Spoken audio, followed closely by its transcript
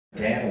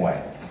Dan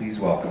White. Please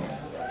welcome.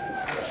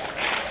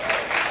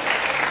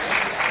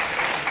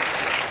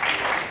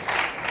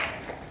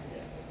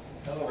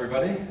 Hello,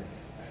 everybody.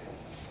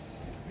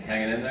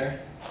 Hanging in there?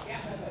 Yeah.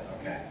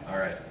 Okay, all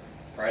right.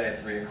 Friday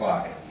at 3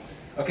 o'clock.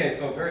 Okay,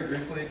 so very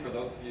briefly, for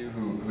those of you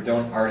who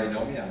don't already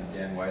know me, I'm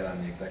Dan White.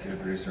 I'm the executive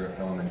producer at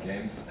Filament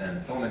Games,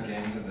 and Filament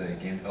Games is a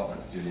game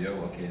development studio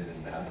located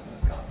in Madison,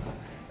 Wisconsin,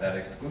 that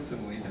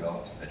exclusively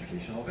develops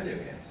educational video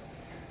games.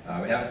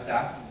 We have a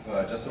staff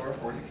of just over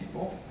 40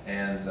 people,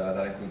 and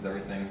that includes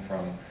everything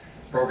from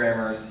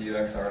programmers to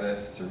UX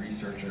artists to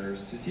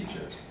researchers to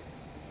teachers.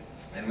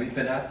 And we've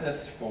been at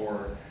this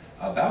for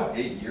about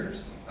 8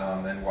 years,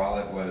 and while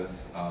it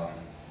was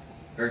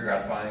very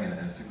gratifying and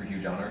a super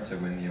huge honor to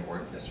win the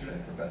award yesterday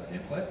for Best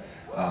Gameplay,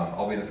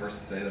 I'll be the first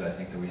to say that I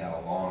think that we have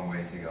a long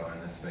way to go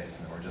in this space,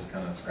 and that we're just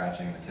kind of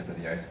scratching the tip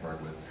of the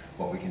iceberg with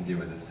what we can do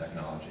with this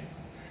technology.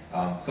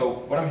 So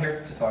what I'm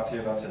here to talk to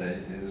you about today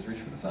is Reach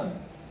for the Sun.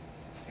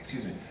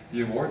 Excuse me,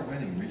 the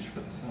award-winning Reach for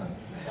the Sun.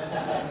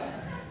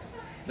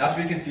 Not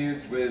to be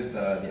confused with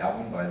the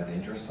album by The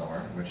Dangerous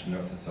Summer, which,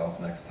 note to self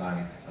next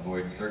time,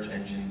 avoids search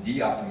engine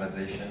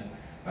Deoptimization.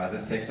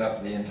 This takes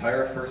up the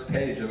entire first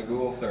page of a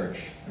Google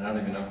search, and I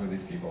don't even know who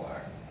these people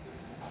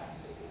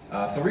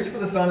are. So Reach for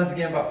the Sun is a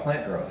game about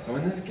plant growth. So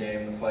in this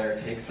game, the player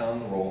takes on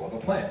the role of a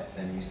plant,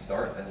 and you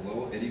start as a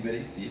little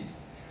itty-bitty seed,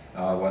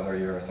 whether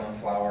you're a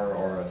sunflower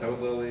or a toad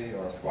lily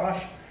or a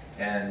squash,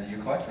 and you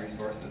collect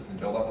resources and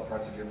build up the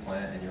parts of your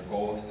plant, and your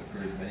goal is to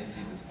fruit as many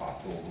seeds as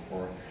possible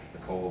before the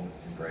cold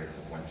embrace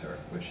of winter,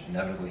 which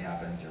inevitably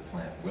happens. Your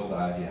plant will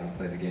die. If you haven't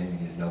played the game,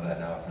 you need to know that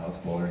now. It's not a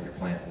spoiler. Your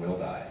plant will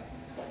die.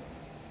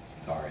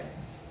 Sorry.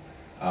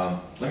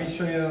 Let me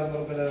show you a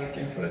little bit of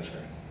game footage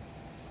here.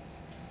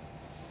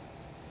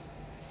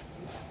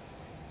 Oops.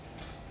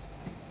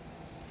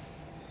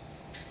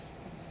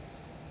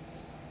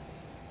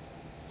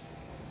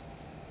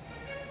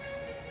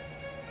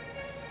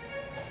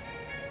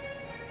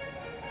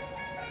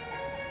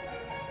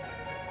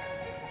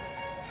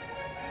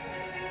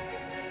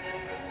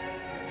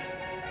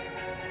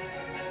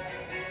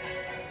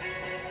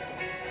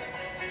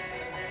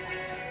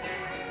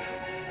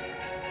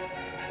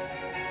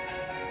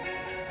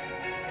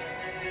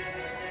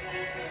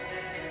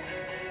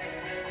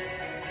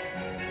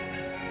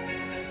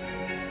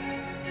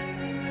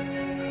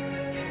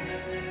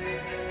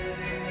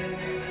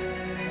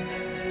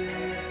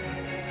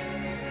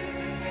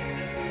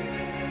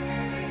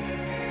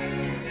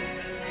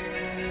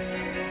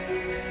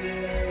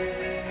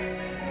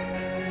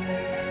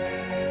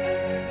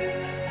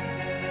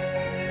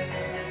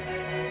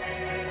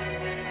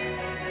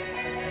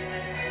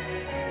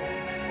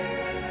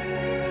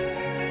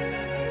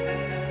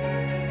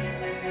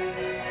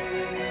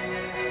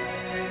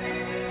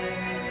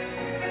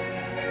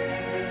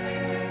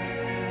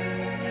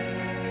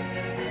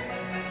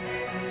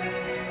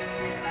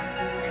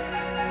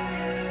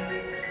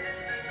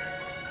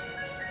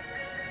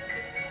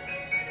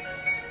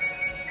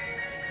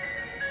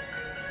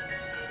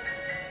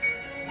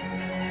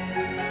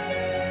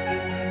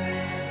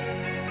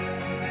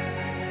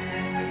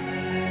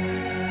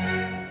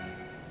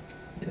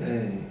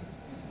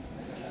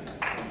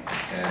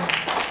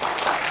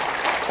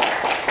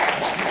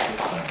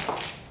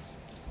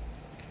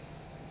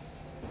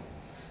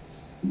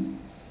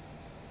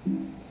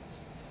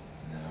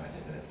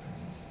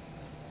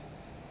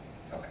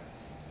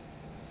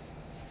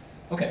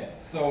 Okay,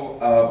 so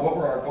what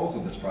were our goals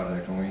with this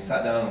project? When we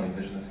sat down and we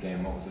envisioned this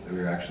game, what was it that we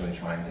were actually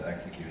trying to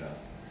execute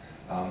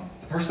on?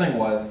 The first thing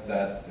was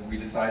that we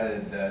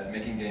decided that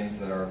making games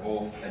that are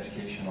both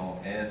educational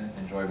and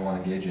enjoyable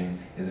and engaging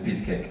is a piece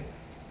of cake.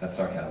 That's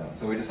sarcasm.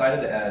 So we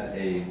decided to add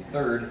a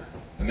third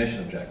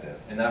mission objective,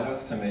 and that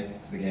was to make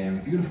the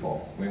game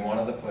beautiful. We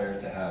wanted the player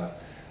to have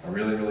a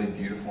really, really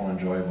beautiful and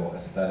enjoyable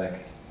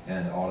aesthetic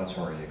and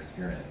auditory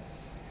experience.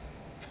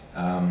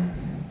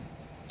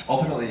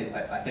 Ultimately,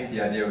 I think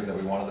the idea was that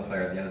we wanted the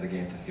player at the end of the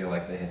game to feel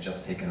like they had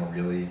just taken a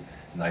really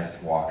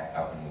nice walk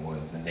out in the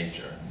woods in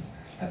nature.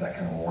 Have that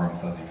kind of warm,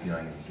 fuzzy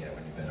feeling that you get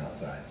when you've been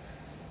outside.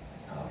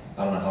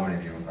 I don't know how many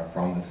of you are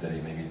from the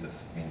city, maybe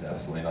this means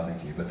absolutely nothing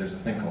to you, but there's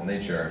this thing called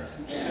nature,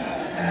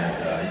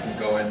 and you can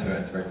go into it,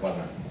 it's very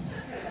pleasant.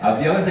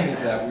 The other thing is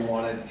that we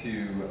wanted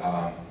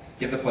to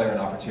give the player an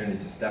opportunity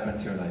to step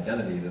into an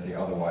identity that they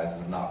otherwise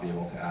would not be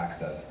able to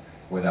access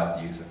without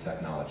the use of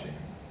technology.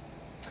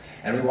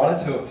 And we wanted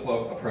to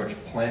approach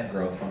plant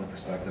growth from the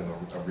perspective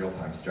of a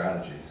real-time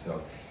strategy.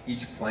 So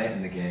each plant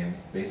in the game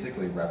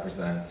basically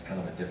represents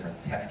kind of a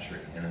different tech tree,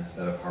 and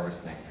instead of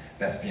harvesting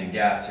Vespian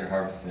gas, you're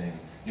harvesting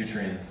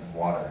nutrients and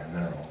water and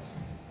minerals.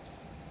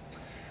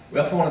 We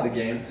also wanted the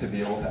game to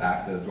be able to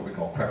act as what we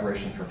call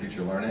preparation for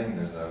future learning.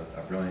 There's a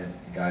brilliant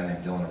guy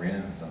named Dylan Arena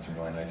who's done some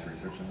really nice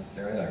research in this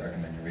area. I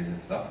recommend you read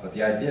his stuff. But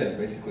the idea is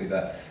basically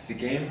that the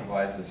game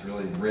provides this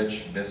really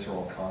rich,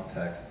 visceral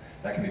context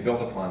that can be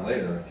built upon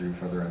later through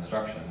further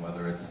instruction,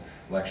 whether it's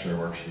lecture,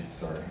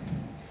 worksheets, or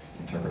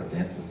interpretive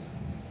dances.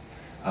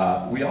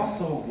 We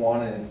also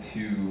wanted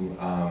to,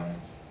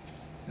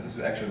 this is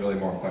actually really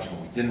more of a question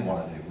what we didn't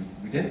want to do.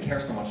 We didn't care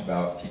so much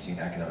about teaching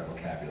academic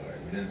vocabulary.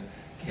 We didn't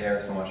care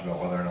so much about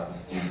whether or not the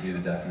student knew the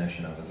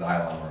definition of a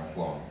xylem or a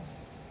phloem.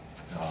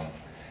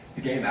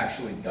 The game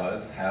actually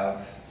does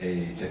have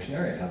a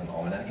dictionary. It has an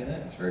almanac in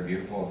it. It's very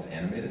beautiful. It's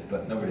animated,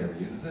 but nobody ever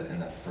uses it,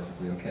 and that's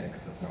perfectly okay,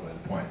 because that's not really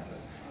the point.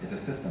 It's a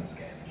systems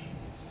game.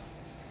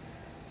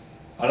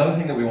 Another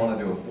thing that we wanted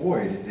to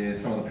avoid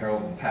is some of the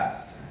perils of the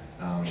past.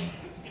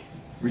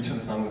 Reach of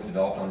the Sun was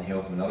developed on the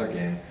heels of another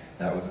game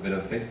that was a bit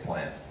of a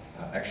faceplant.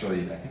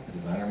 Actually, I think the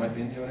designer might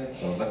be in the audience,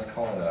 so let's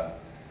call it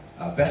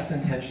a best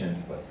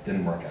intentions, but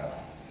didn't work out.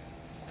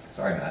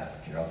 Sorry, Matt,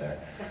 if you're out there.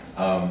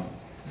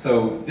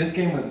 So this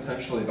game was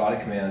essentially, Body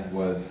Command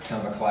was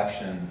kind of a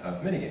collection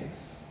of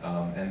minigames.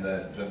 And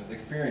the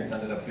experience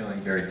ended up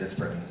feeling very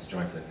disparate and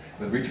disjointed.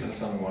 With Reach for the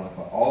Sun, we wanted to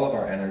put all of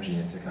our energy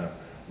into kind of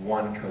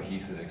one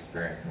cohesive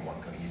experience and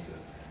one cohesive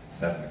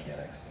set of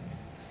mechanics.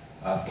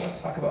 So let's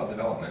talk about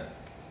development.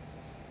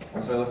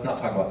 I'm sorry, let's not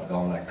talk about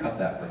development. I cut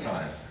that for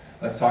time.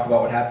 Let's talk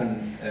about what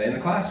happened in the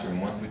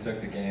classroom once we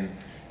took the game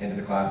into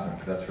the classroom,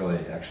 because that's really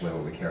actually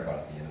what we care about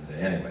at the end of the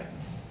day anyway.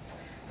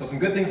 So some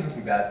good things and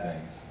some bad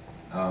things.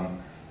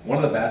 One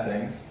of the bad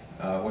things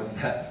was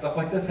that stuff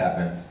like this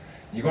happens.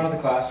 You go into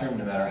the classroom,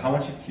 no matter how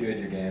much you've QA'd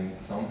your game,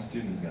 some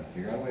student is going to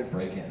figure out a way to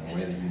break it in a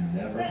way that you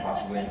never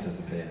possibly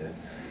anticipated.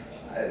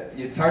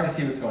 It's hard to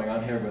see what's going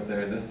on here, but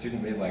this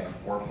student made like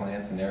 4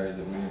 plants in areas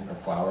that or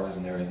flowers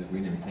in areas that we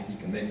didn't even think you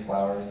could make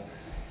flowers.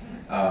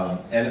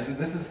 And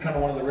this is kind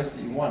of one of the risks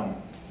that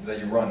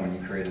you run when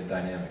you create a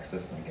dynamic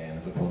system game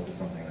as opposed to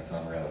something that's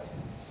on Rails.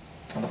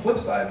 On the flip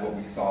side, what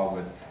we saw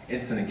was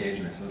instant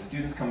engagement. So the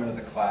students come into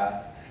the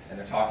class and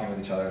they're talking with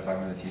each other,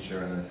 talking with the teacher,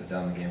 and then they sit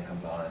down, the game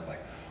comes on, and it's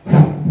like,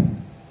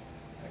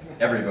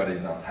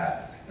 everybody's on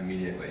task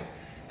immediately.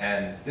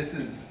 And this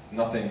is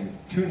nothing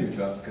too new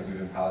to us because we've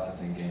been pilot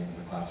testing games in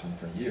the classroom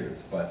for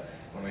years, but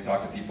when we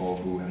talk to people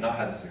who have not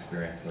had this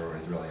experience, they're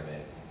always really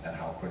amazed at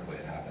how quickly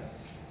it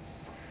happens.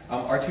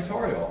 Our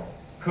tutorial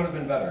could have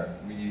been better.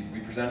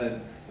 We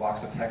presented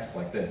blocks of text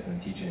like this and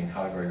teaching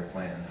how to grow your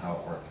plant and how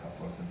it works, how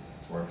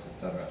photosynthesis works,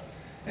 etc.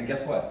 And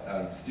guess what?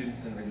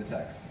 Students didn't read the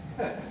text.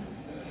 They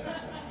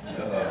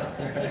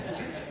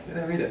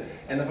didn't read it.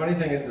 And the funny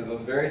thing is that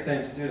those very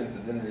same students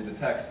that didn't read the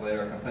text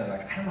later complain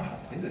like, I don't know how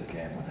to play this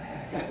game, what the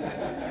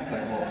heck? It's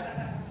like, well,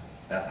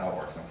 that's how it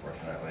works,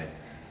 unfortunately.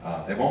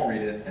 They won't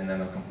read it, and then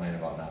they'll complain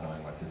about not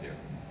knowing what to do.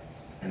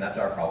 And that's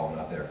our problem,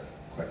 not theirs,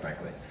 quite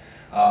frankly.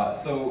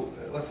 So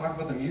let's talk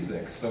about the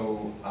music.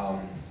 So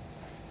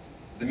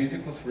the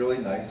music was really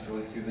nice,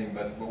 really soothing,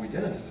 but what we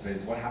didn't anticipate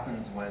is what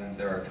happens when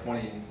there are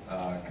 20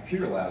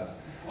 computer labs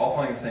all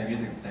playing the same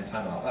music at the same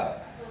time out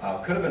loud.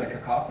 Could have been a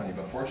cacophony,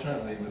 but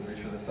fortunately with Reach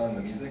for the Sun,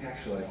 the music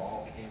actually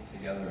all came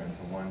together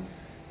into one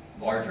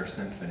larger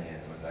symphony, and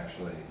it was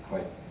actually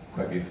quite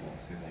beautiful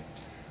and soothing.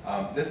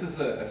 This is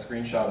a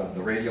screenshot of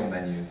the radial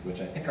menus, which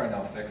I think are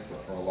now fixed,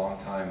 but for a long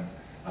time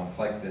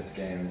plagued this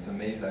game. It's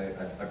amazing.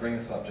 I bring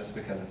this up just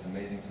because it's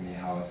amazing to me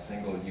how a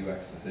single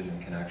UX decision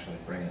can actually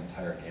bring an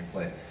entire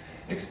gameplay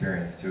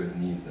experience to its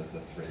needs, as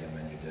this radial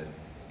menu did.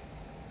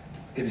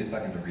 I'll give you a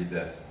second to read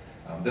this.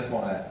 This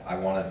one I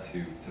wanted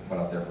to put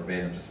out there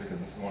verbatim just because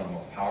this is one of the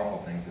most powerful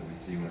things that we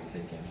see when we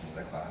take games into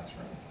the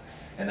classroom.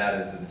 And that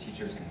is that the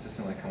teachers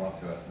consistently come up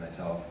to us and they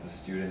tell us that the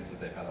students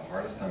that they've had the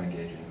hardest time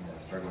engaging, who are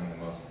struggling the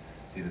most,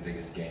 see the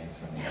biggest gains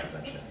from the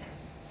intervention.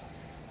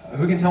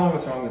 Who can tell me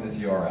what's wrong with this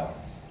URL?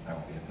 I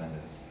won't be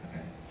offended, it's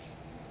okay.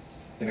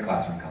 In a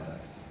classroom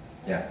context.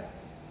 Yeah?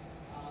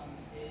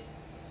 It's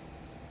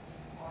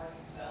hard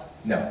to spell.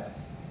 No.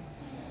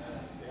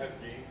 It has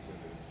games in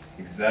it.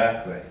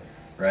 Exactly,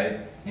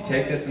 right? You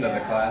take this into the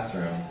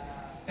classroom,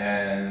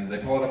 and they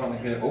pull it up on the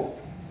computer, oh,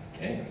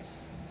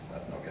 games,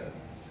 that's no good.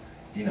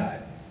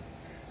 Denied.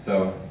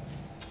 So,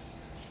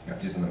 you have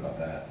to do something about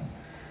that.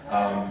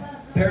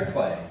 Paired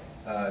play.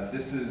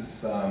 This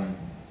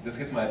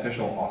gets my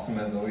official awesome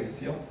as always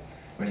seal.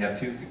 When you have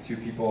two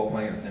people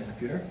playing at the same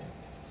computer,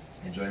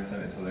 enjoying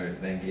something, so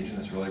they engage in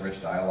this really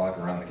rich dialogue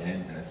around the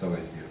game, and it's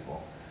always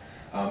beautiful.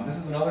 This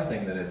is another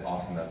thing that is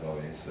awesome as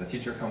always. A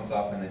teacher comes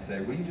up and they say,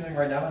 what are you doing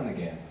right now in the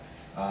game?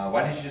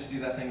 Why didn't you just do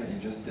that thing that you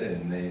just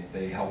did? And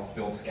they help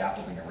build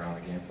scaffolding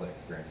around the gameplay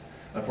experience.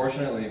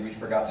 Unfortunately, we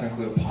forgot to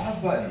include a pause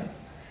button.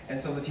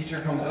 And so the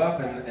teacher comes up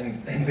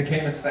and the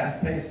game is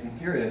fast-paced and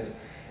furious,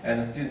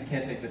 and the students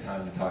can't take the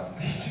time to talk to the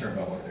teacher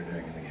about what they're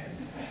doing in the game.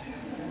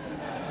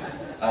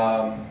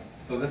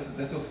 So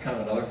this was kind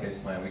of another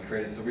faceplant we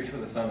created. So Reach for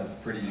the Sun is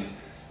pretty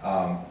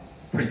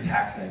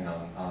taxing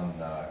on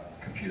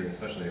computer,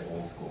 especially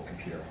old school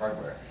computer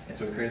hardware. And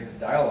so we created this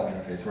dialogue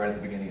interface right at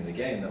the beginning of the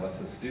game that lets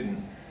the student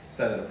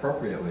set it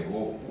appropriately.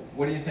 Well,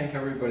 what do you think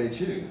everybody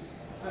choose?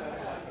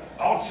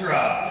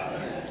 Ultra!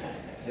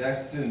 You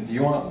ask the student, do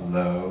you want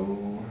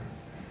low?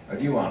 Or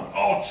do you want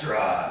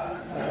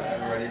ultra?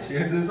 Everybody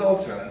chooses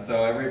ultra. And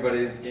so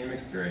everybody's game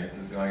experience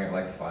is going at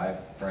like 5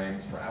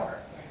 frames per hour.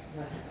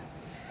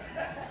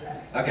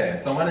 Okay,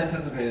 some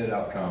unanticipated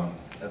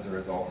outcomes as a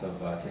result of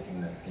taking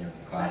this game in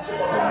the classroom.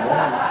 So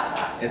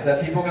one is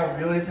that people got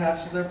really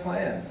attached to their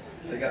plants.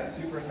 They got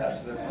super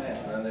attached to their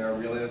plants, and then they were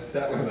really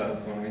upset with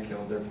us when we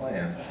killed their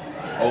plants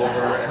over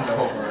and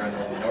over and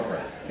over and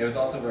over. It was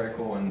also very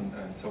cool when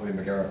Toby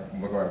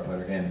McGuire played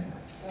our game.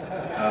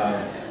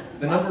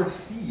 The number of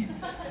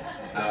seeds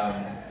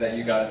that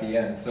you got at the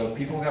end. So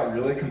people got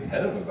really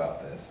competitive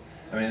about this.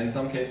 I mean, in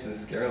some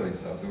cases, scarily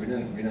so. So we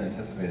didn't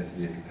anticipate it to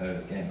be a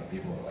competitive game, but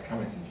people were like, "How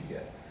many seeds did you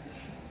get?"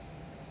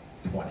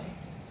 20.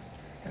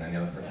 And then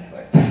the other person's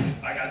like,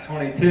 "I got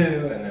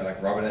 22," and they're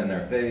like rubbing it in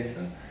their face,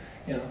 and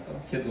you know, so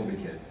kids will be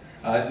kids.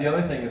 The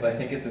other thing is, I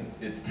think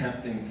it's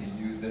tempting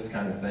to use this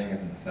kind of thing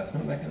as an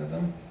assessment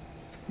mechanism.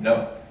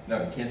 No,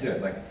 you can't do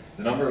it. Like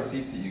the number of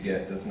seeds that you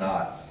get does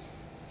not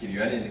give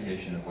you any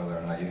indication of whether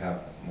or not you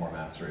have more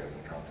mastery of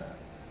the content.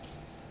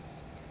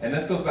 And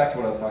this goes back to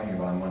what I was talking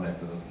about on Monday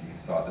for those of you who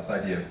saw it, this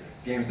idea of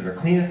games that are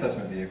clean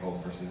assessment vehicles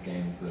versus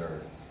games that are,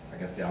 I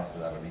guess the opposite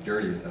of that would be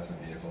dirty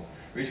assessment vehicles.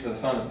 Reach for the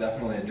Sun is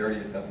definitely a dirty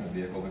assessment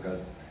vehicle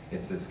because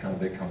it's this kind of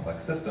big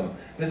complex system.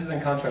 This is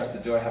in contrast to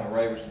Do I Have a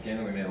Right, which is a game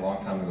that we made a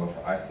long time ago for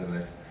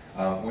aesthetics,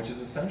 which is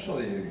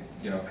essentially,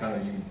 you know, kind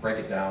of you break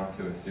it down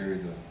to a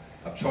series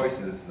of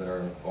choices that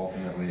are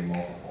ultimately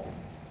multiple.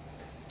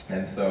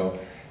 And so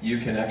you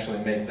can actually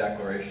make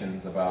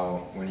declarations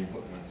about when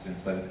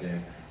students play this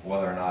game,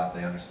 whether or not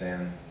they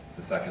understand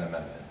the Second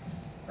Amendment,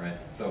 right?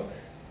 So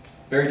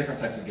very different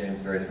types of games,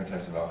 very different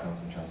types of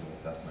outcomes in terms of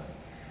assessment.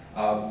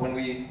 When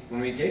we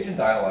engage in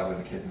dialogue with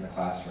the kids in the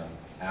classroom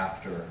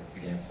after the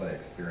gameplay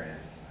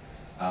experience,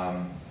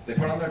 they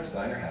put on their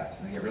designer hats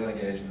and they get really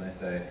engaged and they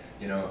say,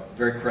 you know,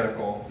 very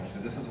critical. They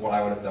say, this is what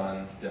I would have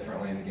done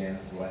differently in the game,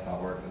 this is what I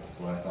thought worked, this is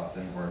what I thought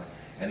didn't work.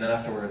 And then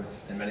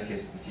afterwards, in many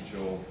cases, the teacher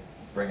will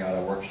bring out a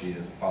worksheet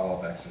as a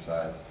follow-up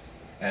exercise.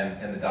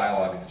 And the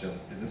dialogue is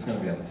just, is this going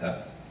to be on the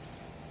test?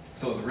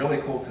 So it was really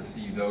cool to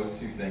see those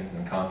two things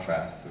in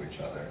contrast to each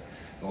other,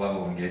 the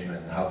level of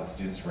engagement and how the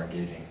students were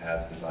engaging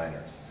as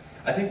designers.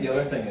 I think the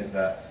other thing is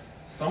that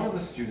some of the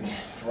students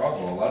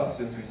struggle, a lot of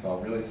students we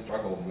saw really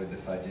struggled with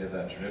this idea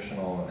that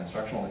traditional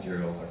instructional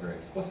materials are very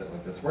explicit,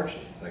 like this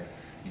worksheet. It's like,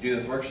 you do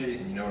this worksheet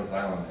and you know what a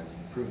xylem is, and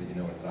you prove that you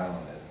know what a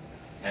xylem is.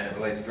 And it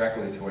relates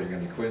directly to what you're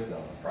going to be quizzed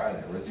on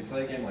Friday. Whereas you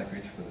play a game like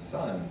Reach for the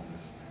Sun,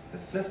 it's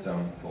this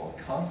system full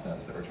of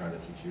concepts that we're trying to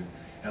teach you.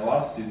 And a lot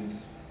of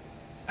students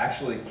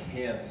actually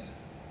can't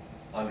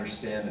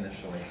understand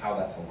initially how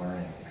that's a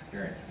learning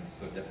experience because it's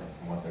so different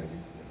from what they're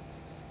used to.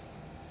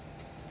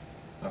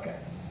 Okay.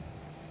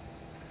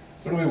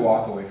 What do we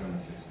walk away from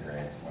this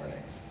experience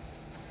learning?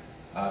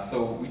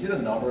 So we did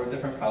a number of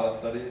different pilot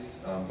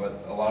studies,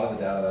 but a lot of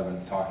the data that I've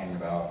been talking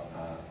about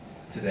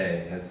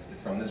today is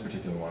from this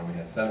particular one. We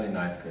had 70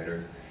 ninth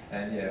graders,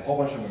 and yeah, a whole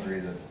bunch of them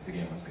agreed that the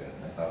game was good,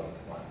 and they thought it was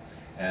fun.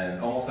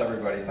 And almost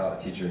everybody thought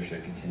the teacher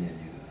should continue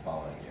to use it the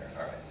following year.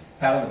 All right,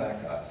 pat on the back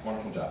to us,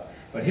 wonderful job.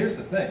 But here's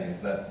the thing,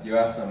 is that you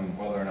ask them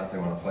whether or not they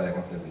want to play it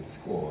once they leave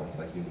school, and it's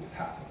like you lose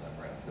half of them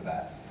right off the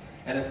bat.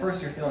 And at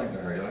first your feelings are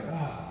hurt, you're like,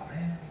 oh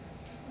man,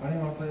 why do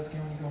you want to play this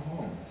game when you go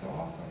home? It's so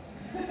awesome.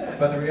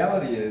 But the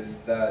reality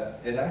is that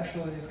it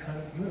actually is kind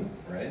of moot,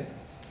 right?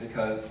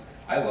 Because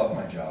I love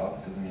my job,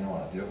 it doesn't mean I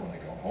want to do it when I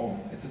go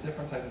home. It's a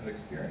different type of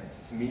experience.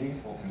 It's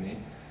meaningful to me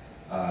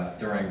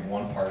during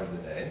one part of the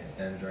day,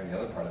 and during the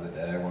other part of the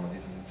day, I want to do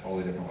something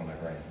totally different with my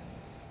brain.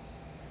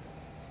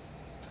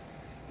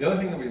 The other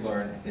thing that we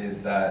learned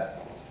is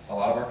that a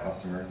lot of our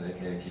customers,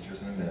 aka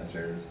teachers and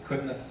administrators,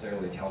 couldn't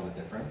necessarily tell the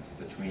difference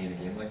between a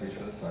game like Reach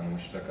for the Sun,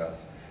 which took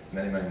us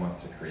many, many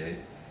months to create,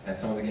 and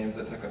some of the games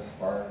that took us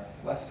far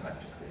less time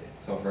to create.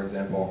 So for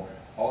example,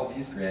 all of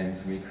these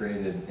games we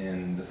created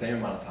in the same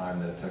amount of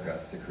time that it took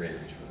us to create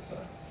Reach for the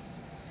Sun.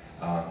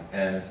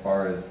 And as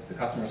far as the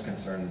customer is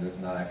concerned, there's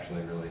not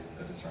actually really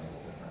a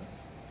discernible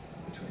difference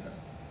between them.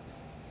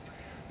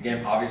 The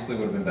game obviously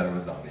would have been better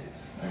with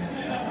zombies. I mean,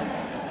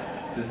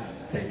 this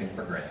is taken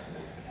for granted.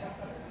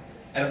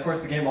 And of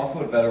course, the game also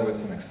would have better with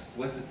some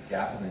explicit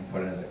scaffolding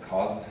put in it that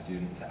caused the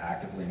student to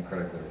actively and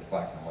critically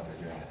reflect on what they're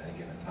doing at any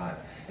given time.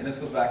 And this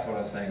goes back to what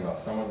I was saying about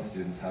some of the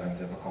students having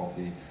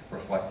difficulty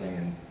reflecting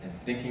and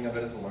thinking of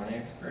it as a learning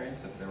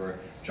experience. If there were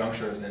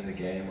junctures in the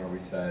game where we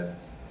said,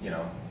 you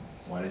know,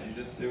 why did you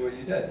just do what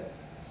you did?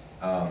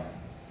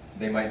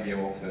 They might be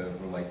able to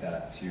relate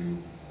that to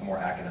a more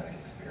academic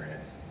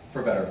experience,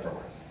 for better or for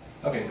worse.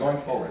 Okay, going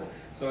forward.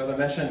 So as I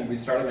mentioned, we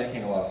started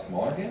making a lot of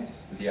smaller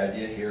games. The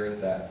idea here is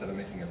that instead of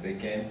making a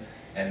big game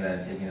and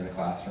then taking it in the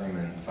classroom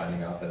and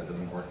finding out that it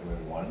doesn't work the way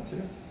we want it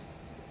to,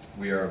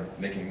 we are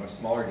making much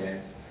smaller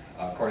games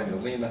according to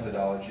the lean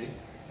methodology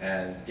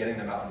and getting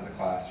them out into the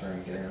classroom,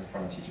 getting them in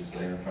front of teachers,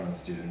 getting them in front of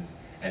students,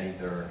 and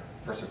either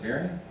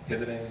persevering,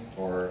 pivoting,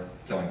 or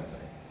killing the thing.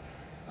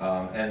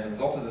 And the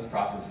result of this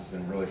process has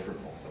been really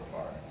fruitful so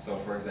far. So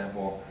for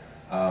example,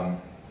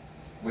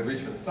 with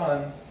Reach for the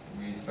Sun,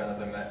 we spent,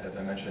 as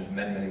I mentioned,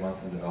 many, many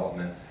months in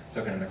development,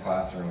 took it in the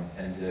classroom,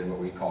 and did what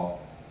we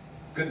call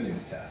good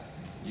news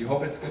tests. You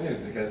hope it's good news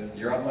because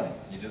you're out of money.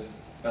 You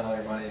just spent all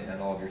your money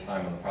and all of your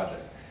time on the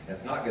project. If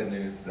it's not good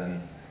news,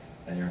 then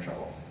you're in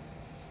trouble.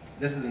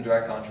 This is in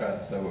direct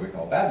contrast to what we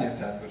call bad news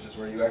tests, which is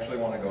where you actually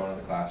want to go into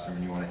the classroom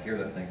and you want to hear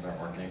that things aren't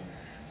working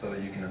so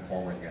that you can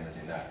inform what you're going to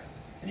do next.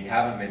 And you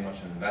haven't made much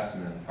of an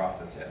investment in the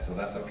process yet, so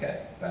that's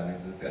okay. Bad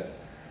news is good.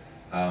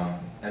 And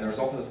the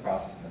result of this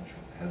process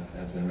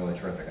has been really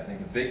terrific. I think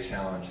the big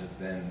challenge has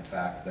been the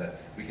fact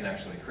that we can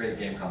actually create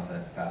game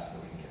content faster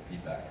than we can get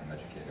feedback from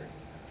educators.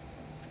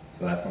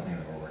 So that's something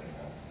that we're working on.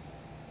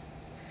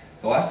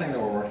 The last thing that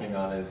we're working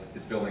on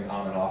is building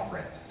on and off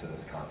ramps to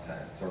this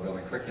content. So we're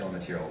building curriculum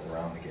materials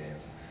around the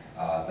games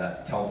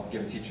that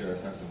give a teacher a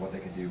sense of what they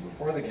could do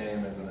before the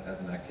game as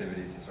an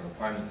activity to sort of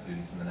prime the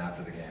students, and then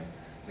after the game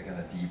to kind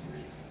of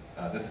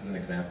debrief. This is an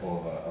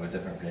example of a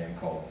different game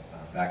called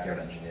Backyard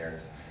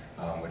Engineers,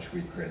 which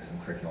we created some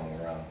curriculum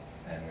around,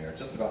 and we are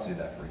just about to do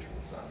that for Reach for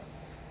the Sun.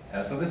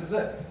 So this is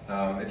it.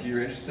 If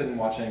you're interested in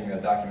watching a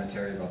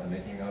documentary about the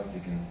making of,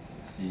 you can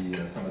see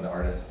some of the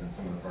artists and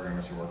some of the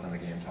programmers who worked on the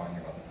game talking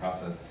about the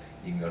process.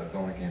 You can go to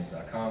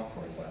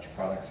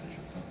filamentgames.com/products, Reach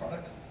for the Sun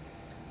product.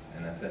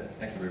 And that's it.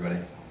 Thanks, everybody.